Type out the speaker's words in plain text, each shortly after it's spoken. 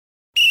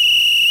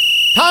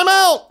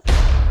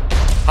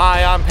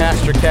Hi, I'm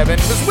Pastor Kevin.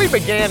 As we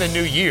began a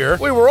new year,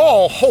 we were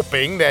all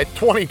hoping that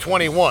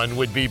 2021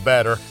 would be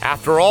better.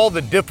 After all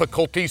the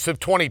difficulties of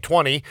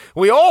 2020,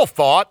 we all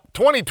thought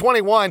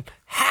 2021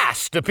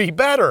 has to be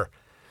better.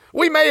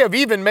 We may have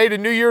even made a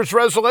New Year's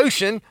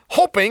resolution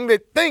hoping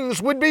that things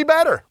would be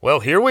better. Well,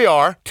 here we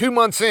are, 2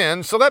 months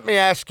in, so let me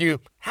ask you,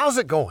 how's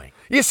it going?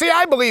 You see,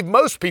 I believe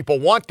most people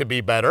want to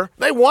be better.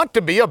 They want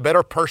to be a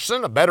better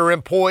person, a better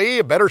employee,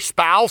 a better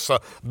spouse,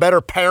 a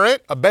better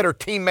parent, a better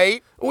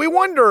teammate. We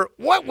wonder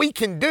what we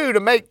can do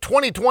to make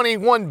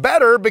 2021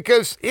 better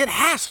because it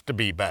has to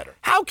be better.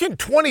 How can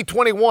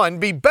 2021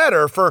 be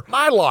better for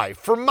my life,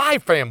 for my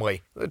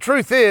family? The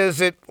truth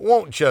is, it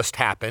won't just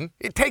happen.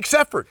 It takes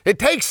effort. It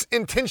takes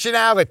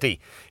intentionality.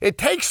 It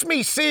takes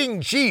me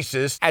seeing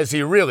Jesus as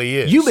he really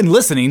is. You've been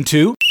listening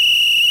to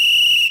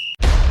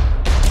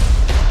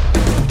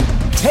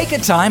Take a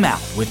Time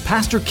Out with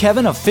Pastor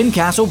Kevin of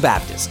Fincastle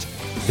Baptist.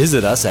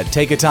 Visit us at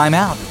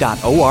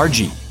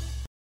takeatimeout.org.